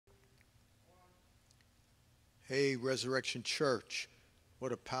Hey, Resurrection Church,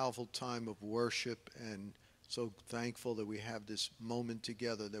 what a powerful time of worship, and so thankful that we have this moment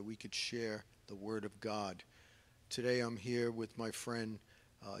together that we could share the Word of God. Today I'm here with my friend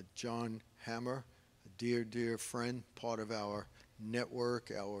John Hammer, a dear, dear friend, part of our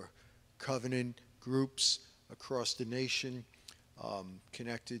network, our covenant groups across the nation,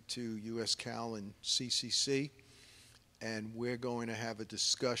 connected to US Cal and CCC, and we're going to have a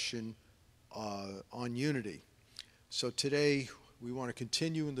discussion on unity. So today we want to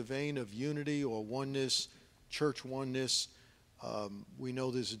continue in the vein of unity or oneness, church oneness. We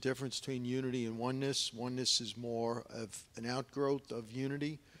know there's a difference between unity and oneness. Oneness is more of an outgrowth of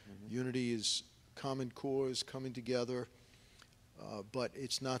unity. Mm-hmm. Unity is common cause, coming together, but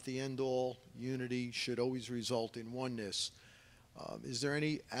it's not the end all. Unity should always result in oneness. Is there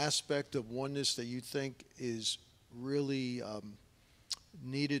any aspect of oneness that you think is really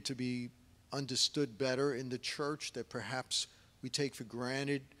needed to be understood better in the church that perhaps we take for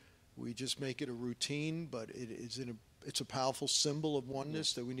granted? We just make it a routine, but it's a powerful symbol of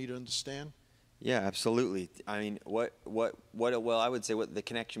oneness that we need to understand. Yeah, absolutely. I mean, I would say what the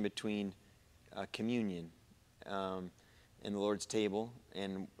connection between communion and the Lord's table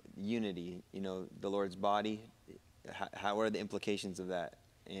and unity, the Lord's body, what are the implications of that?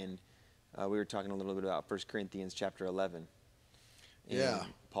 And we were talking a little bit about 1 Corinthians chapter 11. And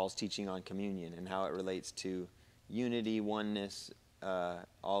Paul's teaching on communion and how it relates to unity, oneness, all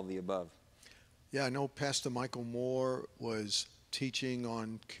of the above. Yeah, I know Pastor Michael Moore was teaching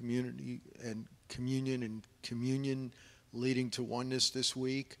on community and communion leading to oneness this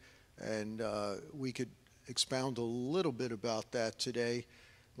week, and we could expound a little bit about that today.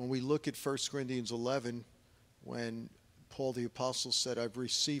 When we look at 1 Corinthians 11, when Paul the Apostle said, "I've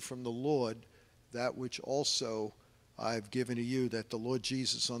received from the Lord that which also I've given to you," that the Lord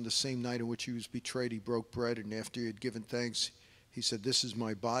Jesus, on the same night in which he was betrayed, he broke bread, and after he had given thanks, he said, "This is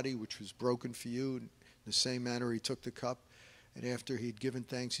my body, which was broken for you." In the same manner, he took the cup, and after he had given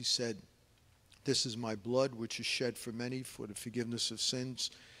thanks, he said, "This is my blood, which is shed for many for the forgiveness of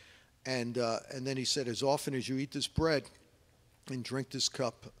sins." And then he said, "As often as you eat this bread and drink this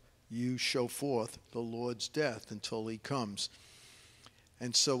cup, you show forth the Lord's death until he comes."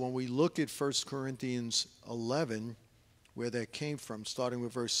 And so when we look at 1 Corinthians 11, where that came from, starting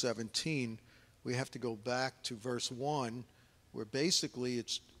with verse 17, we have to go back to verse 1, where basically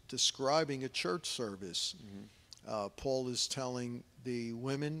it's describing a church service. Mm-hmm. Paul is telling the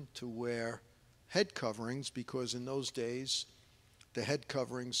women to wear head coverings because in those days the head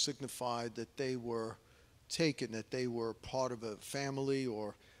coverings signified that they were taken, that they were part of a family,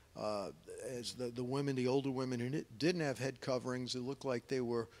 or as the women, the older women who didn't have head coverings, it looked like they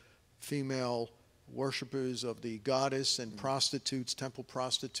were female worshipers of the goddess and prostitutes, temple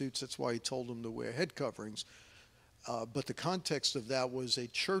prostitutes. That's why he told them to wear head coverings. But the context of that was a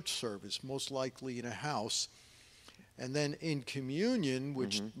church service, most likely in a house. And then in communion,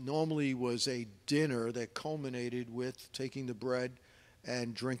 which normally was a dinner that culminated with taking the bread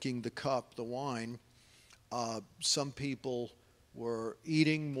and drinking the cup, the wine, some people were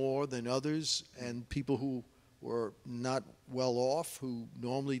eating more than others, and people who were not well off, who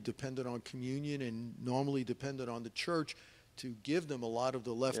normally depended on communion and normally depended on the church to give them a lot of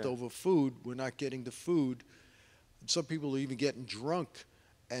the leftover food, were not getting the food. And some people were even getting drunk,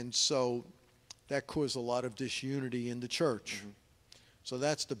 and so that caused a lot of disunity in the church. Mm-hmm. So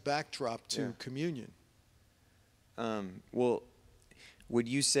that's the backdrop to communion. Well, would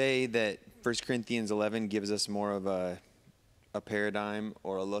you say that 1 Corinthians 11 gives us more of a paradigm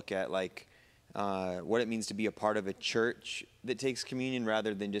or a look at what it means to be a part of a church that takes communion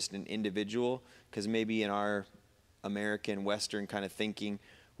rather than just an individual? Because maybe in our American Western kind of thinking,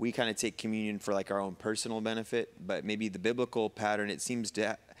 we kind of take communion for our own personal benefit, but maybe the biblical pattern, it seems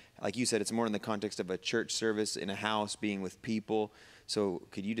to, like you said, it's more in the context of a church service in a house, being with people. So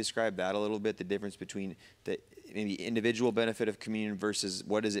could you describe that a little bit, the difference between the maybe individual benefit of communion versus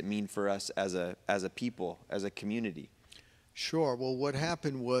what does it mean for us as a people, as a community? Sure. Well, what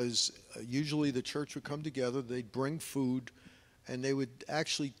happened was usually the church would come together, they'd bring food, and they would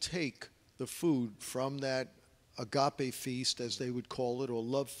actually take the food from that agape feast, as they would call it, or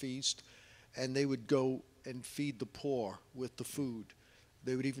love feast, and they would go and feed the poor with the food.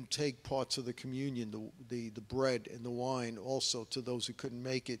 They would even take parts of the communion, the bread and the wine, also to those who couldn't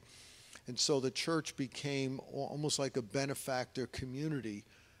make it. And so the church became almost like a benefactor community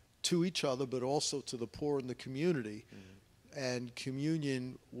to each other, but also to the poor in the community. Mm-hmm. And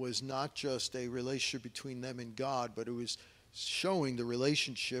communion was not just a relationship between them and God, but it was showing the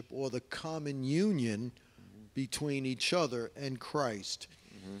relationship or the common union between each other and Christ.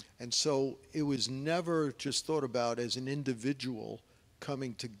 And so it was never just thought about as an individual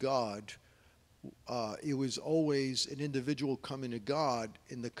coming to God. It was always an individual coming to God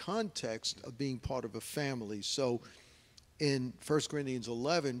in the context of being part of a family. So in 1 Corinthians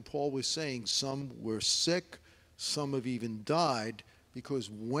 11, Paul was saying some were sick, some have even died, because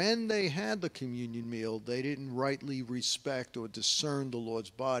when they had the communion meal, they didn't rightly respect or discern the Lord's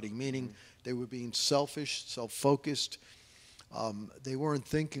body, meaning they were being selfish, self-focused. They weren't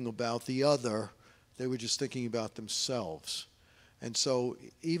thinking about the other. They were just thinking about themselves. And so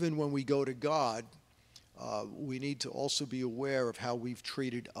even when we go to God, we need to also be aware of how we've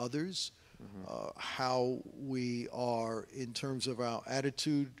treated others, how we are in terms of our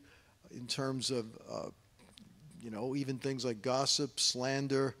attitude, in terms of, even things like gossip,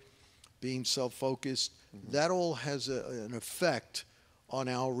 slander, being self-focused. That all has an effect on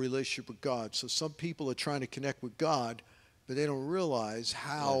our relationship with God. So some people are trying to connect with God, but they don't realize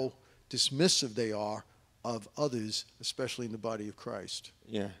how dismissive they are of others, especially in the body of Christ.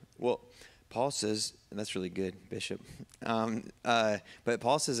 Yeah. Well, Paul says, and that's really good, Bishop. But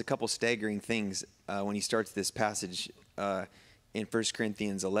Paul says a couple staggering things when he starts this passage in 1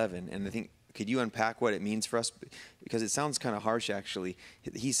 Corinthians 11. And I think, could you unpack what it means for us? Because it sounds kind of harsh, actually.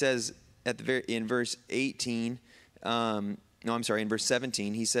 He says in verse 18, in verse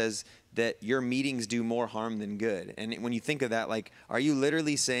 17, he says that your meetings do more harm than good. And when you think of that, like, are you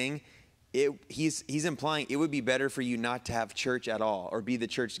literally saying he's implying it would be better for you not to have church at all or be the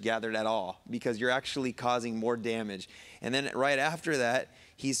church gathered at all, because you're actually causing more damage. And then right after that,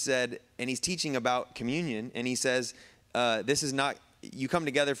 he said, and he's teaching about communion, and he says, this is not, you come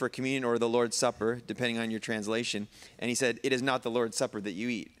together for communion or the Lord's Supper, depending on your translation. And he said, it is not the Lord's Supper that you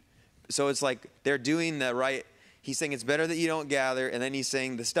eat. So it's like they're doing the right. He's saying it's better that you don't gather, and then he's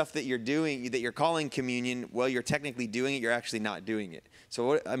saying the stuff that you're doing, that you're calling communion, well, you're technically doing it, you're actually not doing it.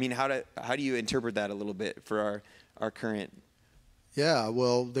 So, how do you interpret that a little bit for our current? Yeah,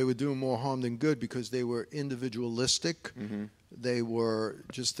 well, they were doing more harm than good because they were individualistic. They were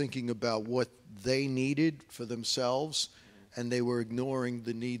just thinking about what they needed for themselves, and they were ignoring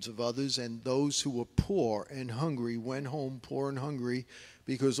the needs of others. And those who were poor and hungry went home poor and hungry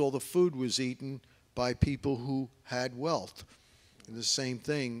because all the food was eaten by people who had wealth. And the same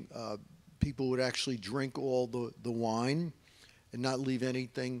thing, people would actually drink all the wine and not leave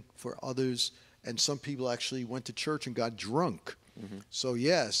anything for others. And some people actually went to church and got drunk. So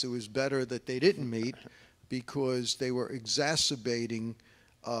yes, it was better that they didn't meet because they were exacerbating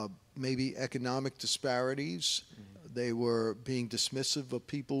maybe economic disparities. They were being dismissive of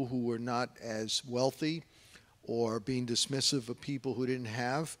people who were not as wealthy, or being dismissive of people who didn't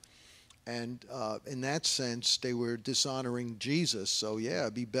have. And in that sense, they were dishonoring Jesus. So yeah,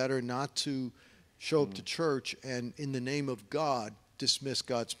 it'd be better not to show up to church and in the name of God dismiss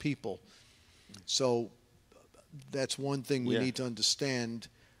God's people. So that's one thing we need to understand.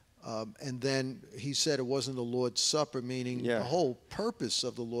 And then he said it wasn't the Lord's Supper, meaning the whole purpose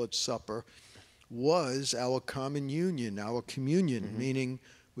of the Lord's Supper was our common union, our communion, meaning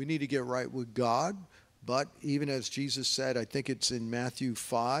we need to get right with God. But even as Jesus said, I think it's in Matthew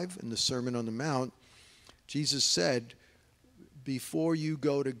 5 in the Sermon on the Mount, Jesus said, before you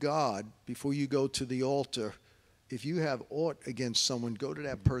go to God, before you go to the altar, if you have aught against someone, go to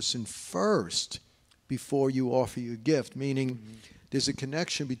that person first before you offer your gift, meaning there's a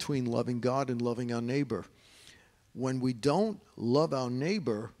connection between loving God and loving our neighbor. When we don't love our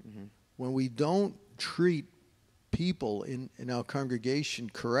neighbor, when we don't treat people in our congregation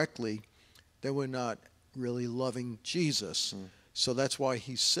correctly, then we're not really loving Jesus. So that's why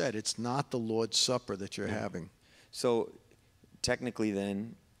he said it's not the Lord's Supper that you're having. So technically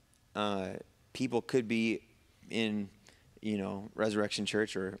then, people could be in, Resurrection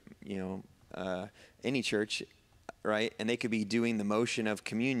Church or, any church, right? And they could be doing the motion of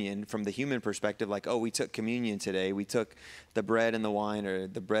communion from the human perspective, like, oh, we took communion today. We took the bread and the wine, or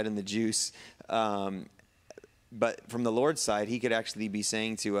the bread and the juice. But from the Lord's side, he could actually be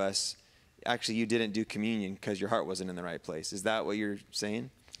saying to us, actually, you didn't do communion because your heart wasn't in the right place. Is that what you're saying?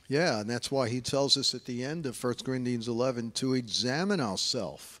 Yeah, and that's why he tells us at the end of 1 Corinthians 11 to examine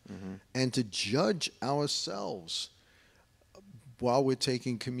ourselves and to judge ourselves while we're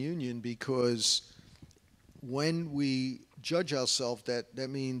taking communion, because when we judge ourselves, that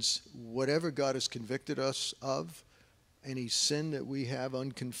means whatever God has convicted us of, any sin that we have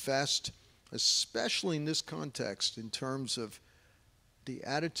unconfessed, especially in this context in terms of the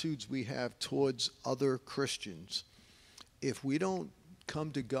attitudes we have towards other Christians, if we don't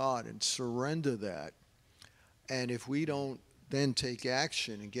come to God and surrender that, and if we don't then take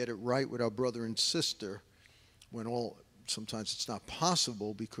action and get it right with our brother and sister, when all sometimes it's not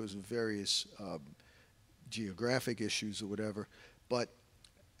possible because of various geographic issues or whatever. But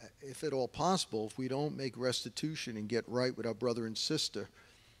if at all possible, if we don't make restitution and get right with our brother and sister,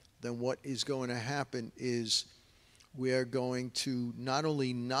 then what is going to happen is we are going to not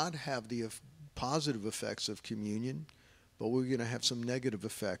only not have the positive effects of communion, but we're going to have some negative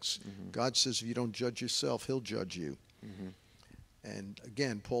effects. Mm-hmm. God says if you don't judge yourself, he'll judge you. Mm-hmm. And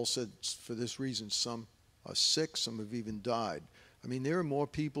again, Paul said for this reason, some are sick, some have even died. I mean, there are more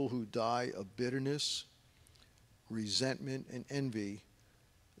people who die of bitterness, resentment, and envy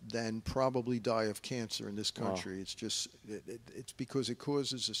than probably die of cancer in this country. Wow. It's just, it's because it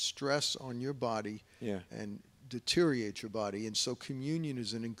causes a stress on your body and deteriorates your body. And so communion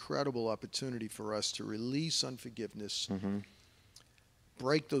is an incredible opportunity for us to release unforgiveness, mm-hmm.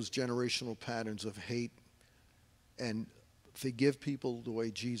 break those generational patterns of hate, and forgive people the way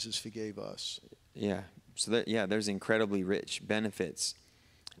Jesus forgave us. Yeah. So there's incredibly rich benefits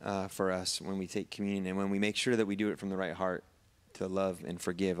for us when we take communion and when we make sure that we do it from the right heart, to love and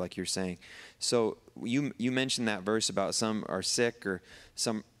forgive, like you're saying. So you mentioned that verse about some are sick or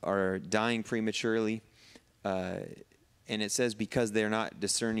some are dying prematurely, and it says because they're not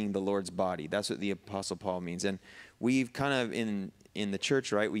discerning the Lord's body. That's what the Apostle Paul means. And we've kind of in the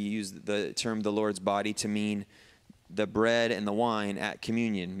church, right, we use the term the Lord's body to mean the bread and the wine at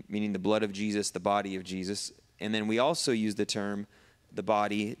communion, meaning the blood of Jesus, the body of Jesus. And then we also use the term the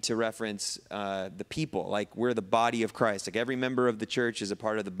body to reference the people, like we're the body of Christ. Like every member of the church is a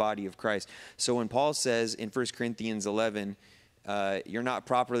part of the body of Christ. So when Paul says in 1 Corinthians 11, you're not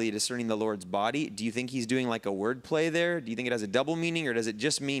properly discerning the Lord's body, do you think he's doing like a word play there? Do you think it has a double meaning, or does it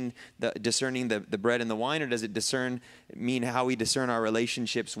just mean discerning the bread and the wine, or does it mean how we discern our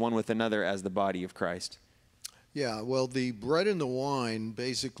relationships one with another as the body of Christ? Yeah, well, the bread and the wine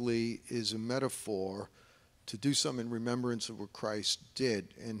basically is a metaphor to do something in remembrance of what Christ did.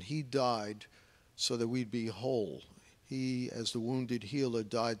 And he died so that we'd be whole. He, as the wounded healer,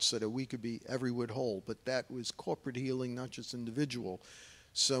 died so that we could be every whit whole. But that was corporate healing, not just individual.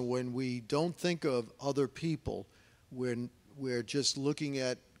 So when we don't think of other people, we're just looking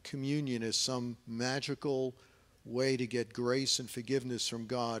at communion as some magical way to get grace and forgiveness from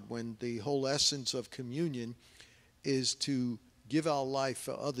God, when the whole essence of communion is to give our life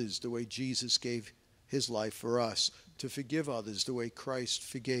for others the way Jesus gave his life for us, to forgive others the way Christ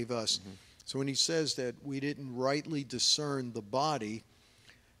forgave us. Mm-hmm. So when he says that we didn't rightly discern the body,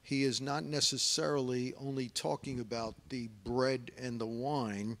 he is not necessarily only talking about the bread and the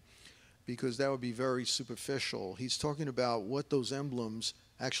wine, because that would be very superficial. He's talking about what those emblems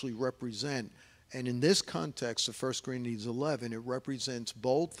actually represent. And in this context of 1 Corinthians 11, it represents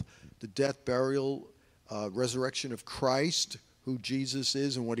both the death, burial, resurrection of Christ, who Jesus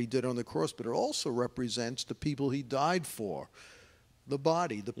is and what he did on the cross, but it also represents the people he died for, the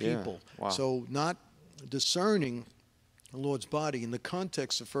body, the people. Wow. So not discerning the Lord's body in the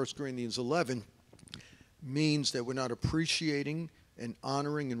context of 1 Corinthians 11 means that we're not appreciating and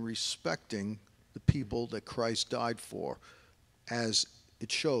honoring and respecting the people that Christ died for, as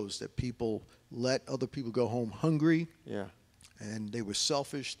it shows that people let other people go home hungry, and they were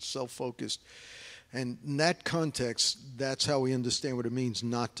selfish, self-focused. And in that context, that's how we understand what it means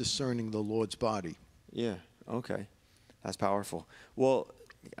not discerning the Lord's body. Yeah, okay. That's powerful. Well,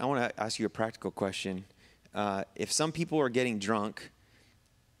 I want to ask you a practical question. If some people are getting drunk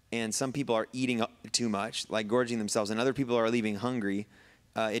and some people are eating too much, like gorging themselves, and other people are leaving hungry,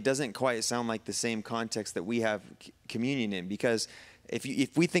 it doesn't quite sound like the same context that we have communion in, because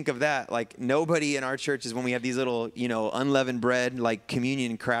if we think of that, like nobody in our churches, when we have these little, unleavened bread, like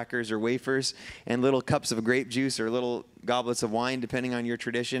communion crackers or wafers, and little cups of grape juice or little goblets of wine, depending on your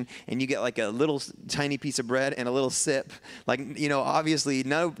tradition, and you get like a little tiny piece of bread and a little sip. Like, obviously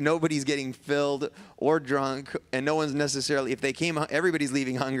nobody's getting filled or drunk, and no one's necessarily, if they came, everybody's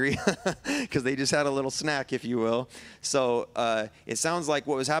leaving hungry because they just had a little snack, if you will. So it sounds like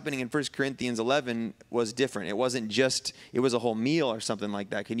what was happening in 1 Corinthians 11 was different. It wasn't just, it was a whole meal or something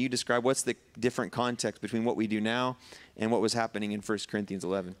like that. Can you describe what's the different context between what we do now and what was happening in 1 Corinthians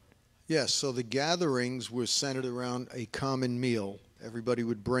 11? Yes, so the gatherings were centered around a common meal. Everybody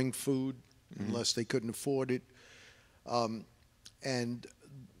would bring food, unless they couldn't afford it. And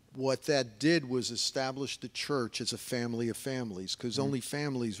what that did was establish the church as a family of families, because only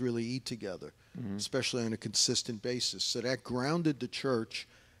families really eat together, especially on a consistent basis. So that grounded the church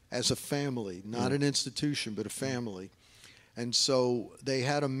as a family, not an institution, but a family. And so they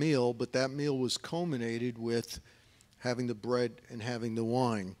had a meal, but that meal was culminated with having the bread and having the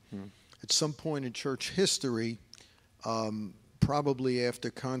wine. At some point in church history, probably after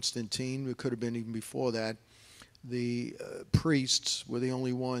Constantine, it could have been even before that, the priests were the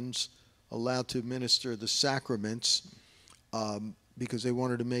only ones allowed to administer the sacraments, because they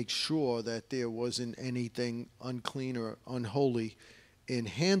wanted to make sure that there wasn't anything unclean or unholy in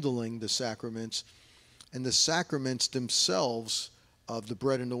handling the sacraments. And the sacraments themselves of the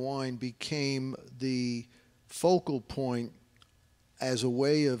bread and the wine became the focal point as a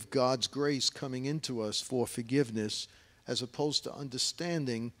way of God's grace coming into us for forgiveness, as opposed to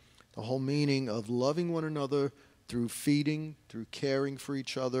understanding the whole meaning of loving one another through feeding, through caring for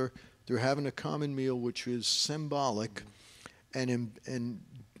each other, through having a common meal, which is symbolic and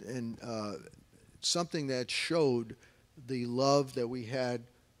something that showed the love that we had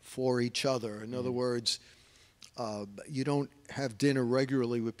for each other. In other words, you don't have dinner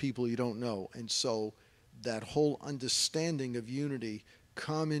regularly with people you don't know. And so that whole understanding of unity,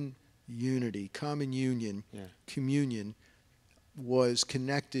 common union, communion, was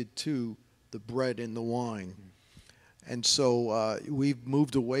connected to the bread and the wine. And so we've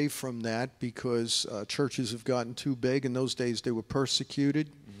moved away from that because churches have gotten too big. In those days, they were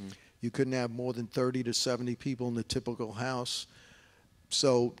persecuted. You couldn't have more than 30 to 70 people in the typical house.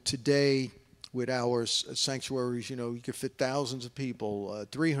 So today, with our sanctuaries, you could fit thousands of people,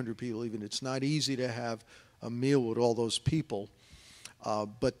 300 people even. It's not easy to have a meal with all those people.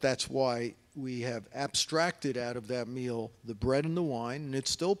 But that's why we have abstracted out of that meal the bread and the wine. And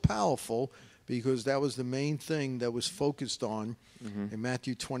it's still powerful because that was the main thing that was focused on. In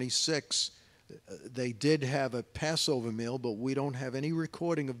Matthew 26, they did have a Passover meal, but we don't have any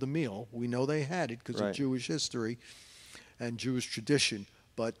recording of the meal. We know they had it because of Jewish history and Jewish tradition.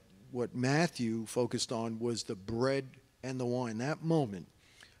 But what Matthew focused on was the bread and the wine, that moment,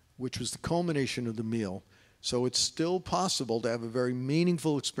 which was the culmination of the meal. So it's still possible to have a very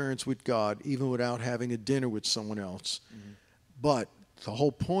meaningful experience with God, even without having a dinner with someone else. But the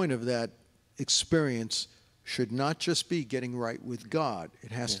whole point of that experience should not just be getting right with God.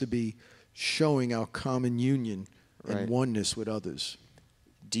 It has to be showing our common union and oneness with others.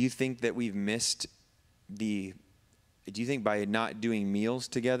 Do you think that we've missed do you think by not doing meals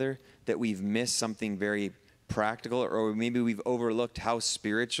together that we've missed something very practical, or maybe we've overlooked how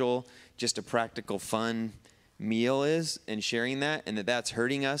spiritual just a practical, fun meal is, and sharing that, and that's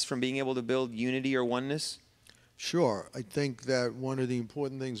hurting us from being able to build unity or oneness? Sure. I think that one of the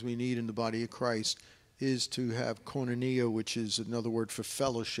important things we need in the body of Christ is to have koinonia, which is another word for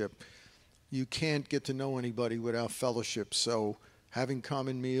fellowship. You can't get to know anybody without fellowship. So having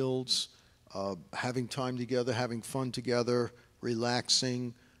common meals, having time together, having fun together,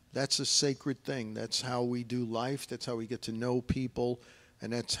 relaxing, that's a sacred thing. That's how we do life. That's how we get to know people.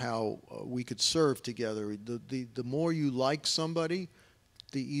 And that's how we could serve together. The more you like somebody,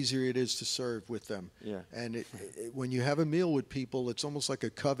 the easier it is to serve with them. And when you have a meal with people, it's almost like a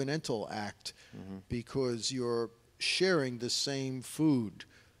covenantal act because you're sharing the same food,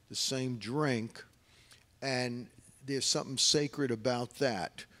 the same drink, and there's something sacred about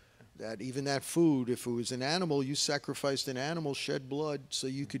that. That even that food, if it was an animal, you sacrificed an animal, shed blood, so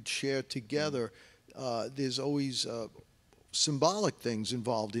you could share together. There's always symbolic things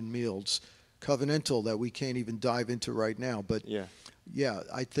involved in meals, covenantal, that we can't even dive into right now. But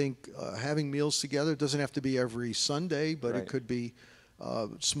I think having meals together doesn't have to be every Sunday, but it could be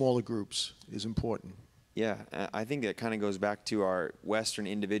smaller groups is important. Yeah, I think that kind of goes back to our Western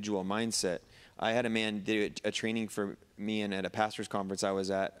individual mindset. I had a man do a training for me and at a pastor's conference I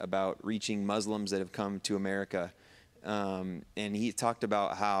was at about reaching Muslims that have come to America. And he talked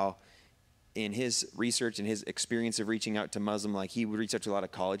about how in his research and his experience of reaching out to Muslim, like he would reach out to a lot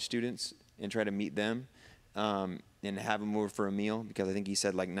of college students and try to meet them and have them over for a meal, because I think he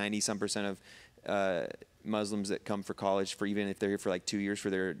said like 90-some% of Muslims that come for college, for even if they're here for like 2 years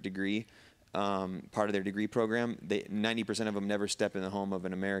for their degree, part of their degree program, 90% of them never step in the home of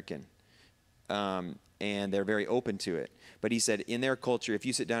an American. And they're very open to it. But he said in their culture, if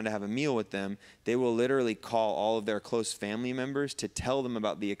you sit down to have a meal with them, they will literally call all of their close family members to tell them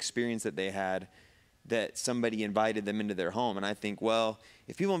about the experience that they had, that somebody invited them into their home. And I think, well,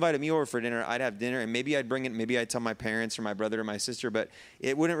 if people invited me over for dinner, I'd have dinner, and maybe I'd bring it, maybe I'd tell my parents or my brother or my sister, but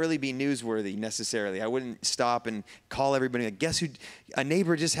it wouldn't really be newsworthy necessarily. I wouldn't stop and call everybody, like, guess who, a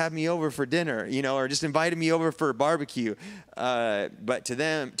neighbor just had me over for dinner, or just invited me over for a barbecue. But to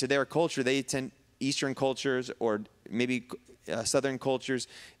them, to their culture, they tend, Eastern cultures or maybe Southern cultures,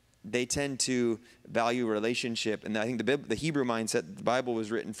 they tend to value relationship. And I think the Hebrew mindset the Bible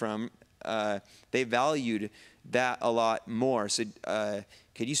was written from, they valued that a lot more. So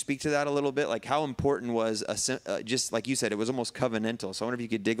could you speak to that a little bit? Like how important was, just like you said, it was almost covenantal. So I wonder if you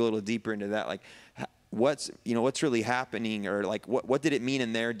could dig a little deeper into that. Like what's really happening, or like what did it mean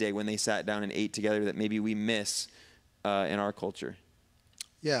in their day when they sat down and ate together that maybe we miss in our culture?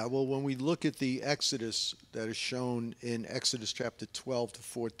 Yeah, well, when we look at the Exodus that is shown in Exodus chapter 12 to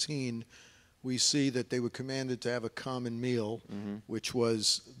 14, we see that they were commanded to have a common meal, which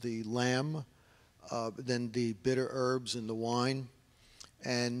was the lamb, then the bitter herbs and the wine.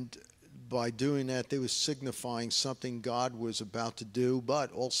 And by doing that, they were signifying something God was about to do,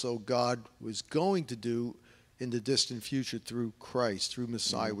 but also God was going to do in the distant future through Christ, through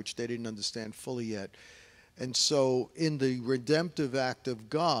Messiah, which they didn't understand fully yet. And so in the redemptive act of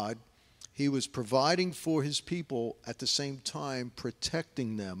God, he was providing for his people, at the same time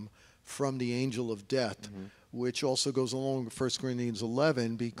protecting them from the angel of death, which also goes along with 1 Corinthians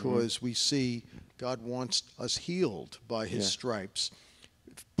 11, because we see God wants us healed by his stripes,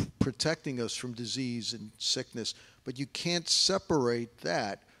 protecting us from disease and sickness. But you can't separate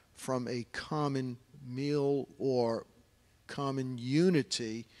that from a common meal or common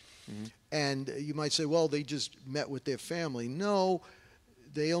unity. And you might say, well, they just met with their family. No,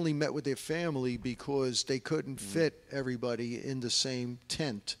 they only met with their family because they couldn't fit everybody in the same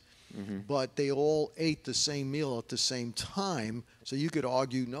tent. But they all ate the same meal at the same time. So you could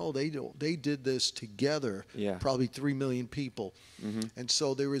argue, no, they did this together, probably 3 million people. And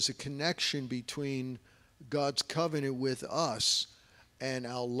so there is a connection between God's covenant with us and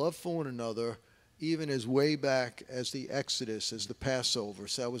our love for one another, even as way back as the Exodus, as the Passover.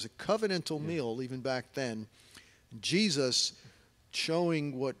 So it was a covenantal meal even back then. Jesus,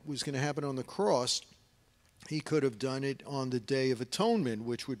 showing what was going to happen on the cross, he could have done it on the Day of Atonement,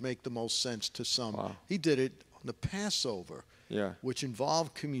 which would make the most sense to some. He did it on the Passover, which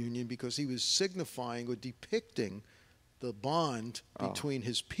involved communion, because he was signifying or depicting the bond between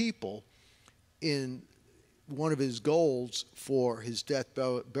his people in one of his goals for his death,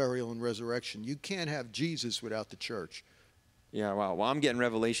 burial, and resurrection. You can't have Jesus without the church. Yeah, wow. Well, I'm getting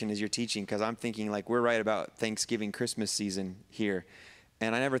revelation as you're teaching, because I'm thinking like we're right about Thanksgiving, Christmas season here.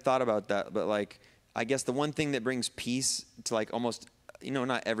 And I never thought about that, but like, I guess the one thing that brings peace to like almost,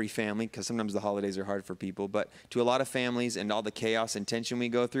 not every family, because sometimes the holidays are hard for people, but to a lot of families and all the chaos and tension we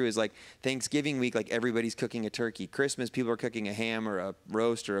go through is like Thanksgiving week, like everybody's cooking a turkey. Christmas, people are cooking a ham or a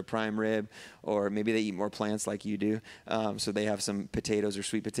roast or a prime rib, or maybe they eat more plants like you do. So they have some potatoes or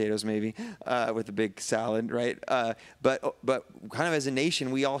sweet potatoes maybe with a big salad, right? But kind of as a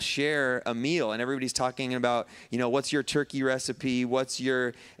nation, we all share a meal, and everybody's talking about, what's your turkey recipe?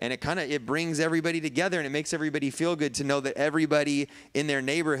 And it brings everybody together, and it makes everybody feel good to know that everybody in their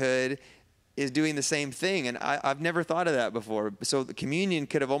neighborhood is doing the same thing. And I've never thought of that before. So the communion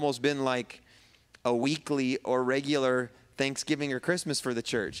could have almost been like a weekly or regular Thanksgiving or Christmas for the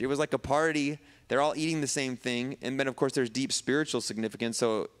church. It was like a party. They're all eating the same thing. And then, of course, there's deep spiritual significance.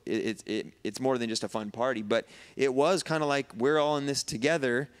 So it's more than just a fun party. But it was kind of like we're all in this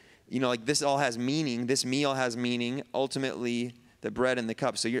together. Like this all has meaning. This meal has meaning. Ultimately, the bread and the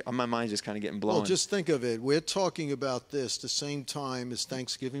cup. So my mind's just kind of getting blown. Well, just think of it. We're talking about this the same time as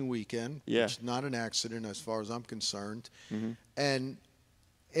Thanksgiving weekend, which is not an accident as far as I'm concerned. And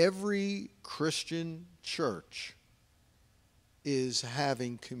every Christian church is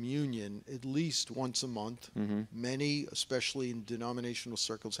having communion at least once a month. Many, especially in denominational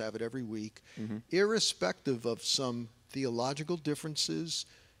circles, have it every week, irrespective of some theological differences,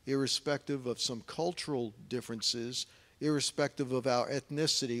 irrespective of some cultural differences, irrespective of our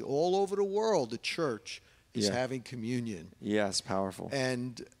ethnicity. All over the world, the church is having communion. Yes, powerful.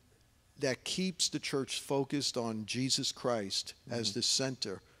 And that keeps the church focused on Jesus Christ as the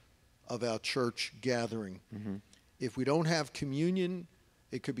center of our church gathering. If we don't have communion,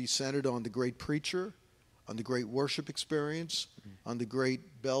 it could be centered on the great preacher, on the great worship experience, on the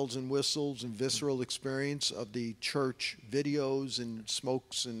great bells and whistles and visceral experience of the church videos and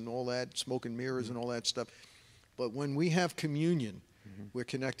smokes and all that, smoke and mirrors and all that stuff. But when we have communion, we're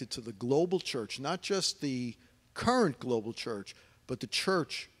connected to the global church, not just the current global church, but the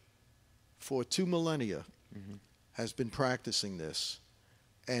church for 2 millennia has been practicing this.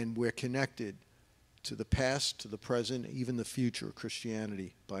 And we're connected to the past, to the present, even the future of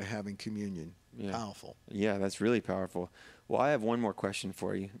Christianity by having communion. Powerful. Yeah, that's really powerful. Well, I have one more question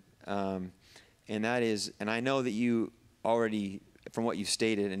for you. And that is, and I know that you already, from what you've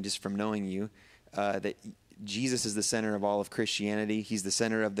stated and just from knowing you, that Jesus is the center of all of Christianity. He's the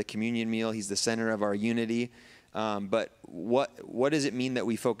center of the communion meal. He's the center of our unity. But what does it mean that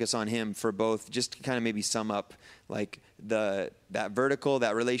we focus on him for both? Just to kind of maybe sum up like that vertical,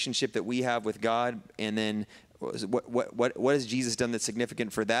 that relationship that we have with God, and then What has Jesus done that's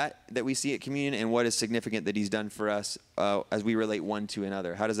significant for that we see at communion, and what is significant that he's done for us as we relate one to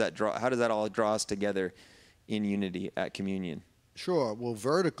another? How does that all draw us together in unity at communion? Sure. Well,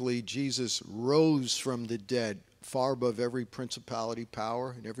 vertically, Jesus rose from the dead, far above every principality,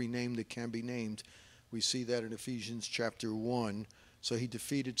 power, and every name that can be named. We see that in Ephesians chapter 1. So he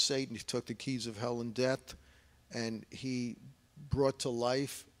defeated Satan. He took the keys of hell and death, and he brought to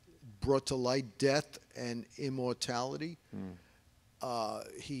light death and immortality.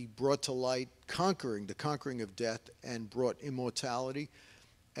 He brought to light the conquering of death, and brought immortality.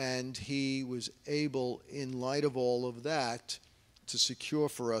 And he was able, in light of all of that, to secure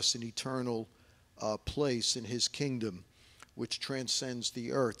for us an eternal place in his kingdom, which transcends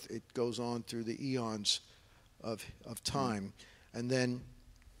the earth. It goes on through the eons of time. And then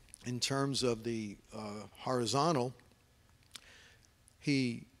in terms of the horizontal,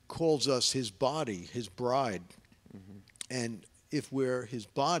 he calls us his body, his bride. And if we're his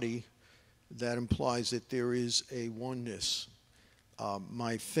body, that implies that there is a oneness.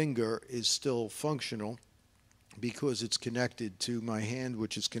 My finger is still functional because it's connected to my hand,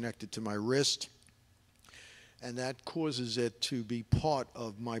 which is connected to my wrist. And that causes it to be part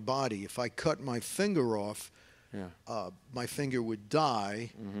of my body. If I cut my finger off, my finger would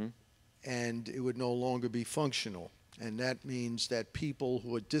die, and it would no longer be functional. And that means that people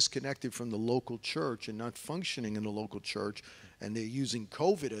who are disconnected from the local church and not functioning in the local church, and they're using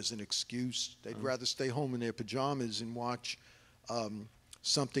COVID as an excuse, they'd rather stay home in their pajamas and watch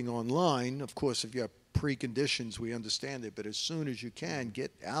something online. Of course, if you have preconditions, we understand it. But as soon as you can,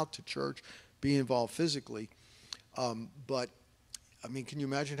 get out to church, be involved physically. But I mean, can you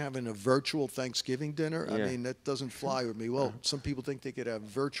imagine having a virtual Thanksgiving dinner? Yeah. I mean, that doesn't fly with me. Well, some people think they could have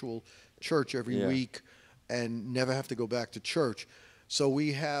virtual church every week and never have to go back to church. So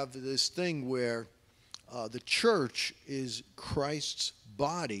we have this thing where the church is Christ's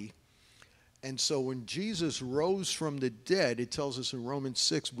body. And so when Jesus rose from the dead, it tells us in Romans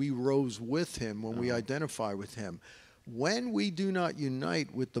 6, we rose with him when we identify with him. When we do not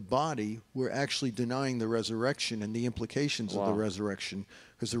unite with the body, we're actually denying the resurrection and the implications of the resurrection,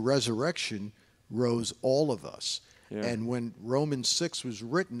 because the resurrection rose all of us. Yeah. And when Romans 6 was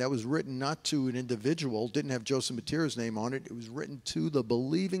written, that was written not to an individual, didn't have Joseph Matera's name on it. It was written to the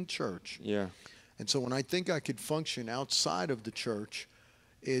believing church. Yeah. And so when I think I could function outside of the church,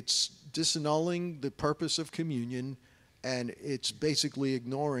 it's disannulling the purpose of communion, and it's basically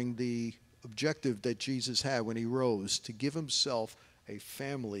ignoring the objective that Jesus had when he rose, to give himself a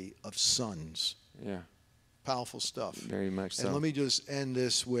family of sons. Yeah. Powerful stuff. Very much so. And let me just end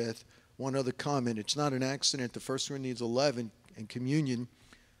this with one other comment. It's not an accident that 1 Corinthians 11 and communion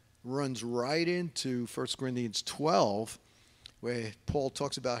runs right into 1 Corinthians 12, where Paul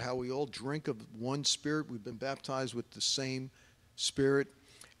talks about how we all drink of one spirit. We've been baptized with the same spirit.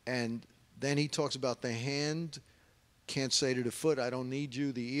 And then he talks about the hand can't say to the foot, I don't need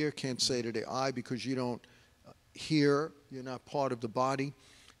you. The ear can't say to the eye, because you don't hear. You're not part of the body.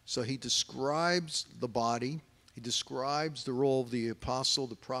 So he describes the body. He describes the role of the apostle,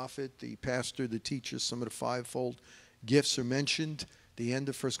 the prophet, the pastor, the teacher. Some of the fivefold gifts are mentioned at the end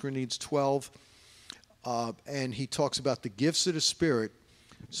of 1 Corinthians 12. And he talks about the gifts of the Spirit.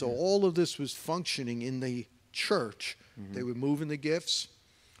 So all of this was functioning in the church. They were moving the gifts.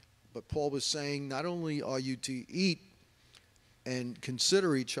 But Paul was saying, not only are you to eat and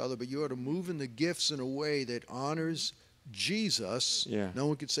consider each other, but you are to move in the gifts in a way that honors Jesus. Yeah. No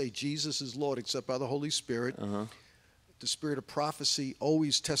one could say Jesus is Lord except by the Holy Spirit. The spirit of prophecy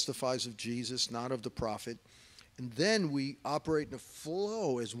always testifies of Jesus, not of the prophet. And then we operate in a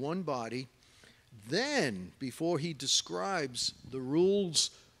flow as one body. Then, before he describes the rules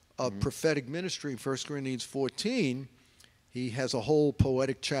of prophetic ministry in 1 Corinthians 14, he has a whole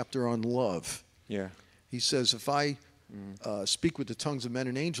poetic chapter on love. Yeah. He says, if I speak with the tongues of men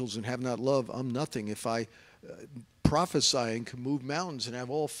and angels and have not love, I'm nothing. If I prophesy and can move mountains and have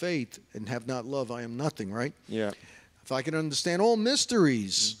all faith and have not love, I am nothing, right? Yeah. If I can understand all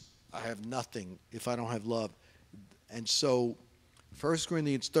mysteries, I have nothing if I don't have love. And so 1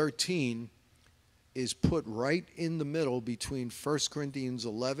 Corinthians 13 is put right in the middle between 1 Corinthians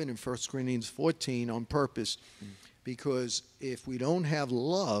 11 and 1 Corinthians 14 on purpose. Because if we don't have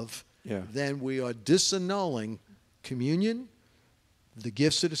love, then we are disannulling communion, the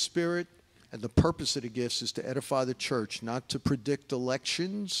gifts of the Spirit, and the purpose of the gifts is to edify the church, not to predict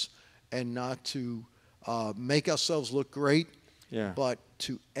elections and not to make ourselves look great, but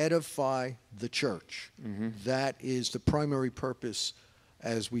to edify the church. That is the primary purpose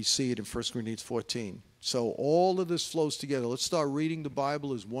as we see it in 1 Corinthians 14. So all of this flows together. Let's start reading the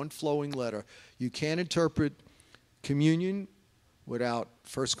Bible as one flowing letter. You can't interpret communion without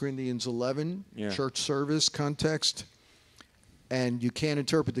 1 Corinthians 11, church service context. And you can't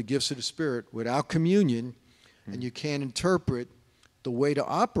interpret the gifts of the Spirit without communion. And you can't interpret the way to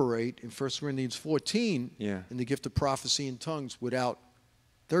operate in 1 Corinthians 14 in the gift of prophecy and tongues without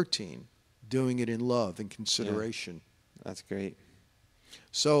 13, doing it in love and consideration. Yeah. That's great.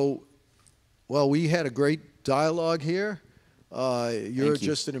 So, well, we had a great dialogue here. You're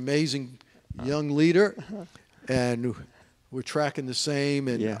just an amazing young leader, and we're tracking the same,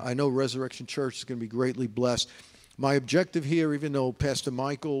 and I know Resurrection Church is going to be greatly blessed. My objective here, even though Pastor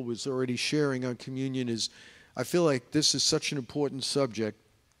Michael was already sharing on communion, is I feel like this is such an important subject.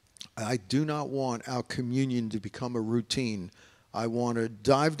 I do not want our communion to become a routine. I want to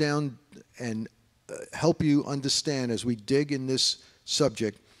dive down and help you understand as we dig in this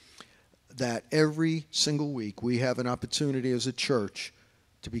subject that every single week we have an opportunity as a church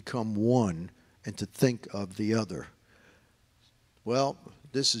to become one and to think of the other. Well,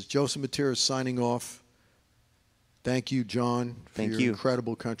 this is Joseph Materas signing off. Thank you, John, for your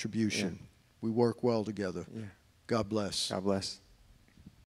incredible contribution. We work well together. God bless. God bless.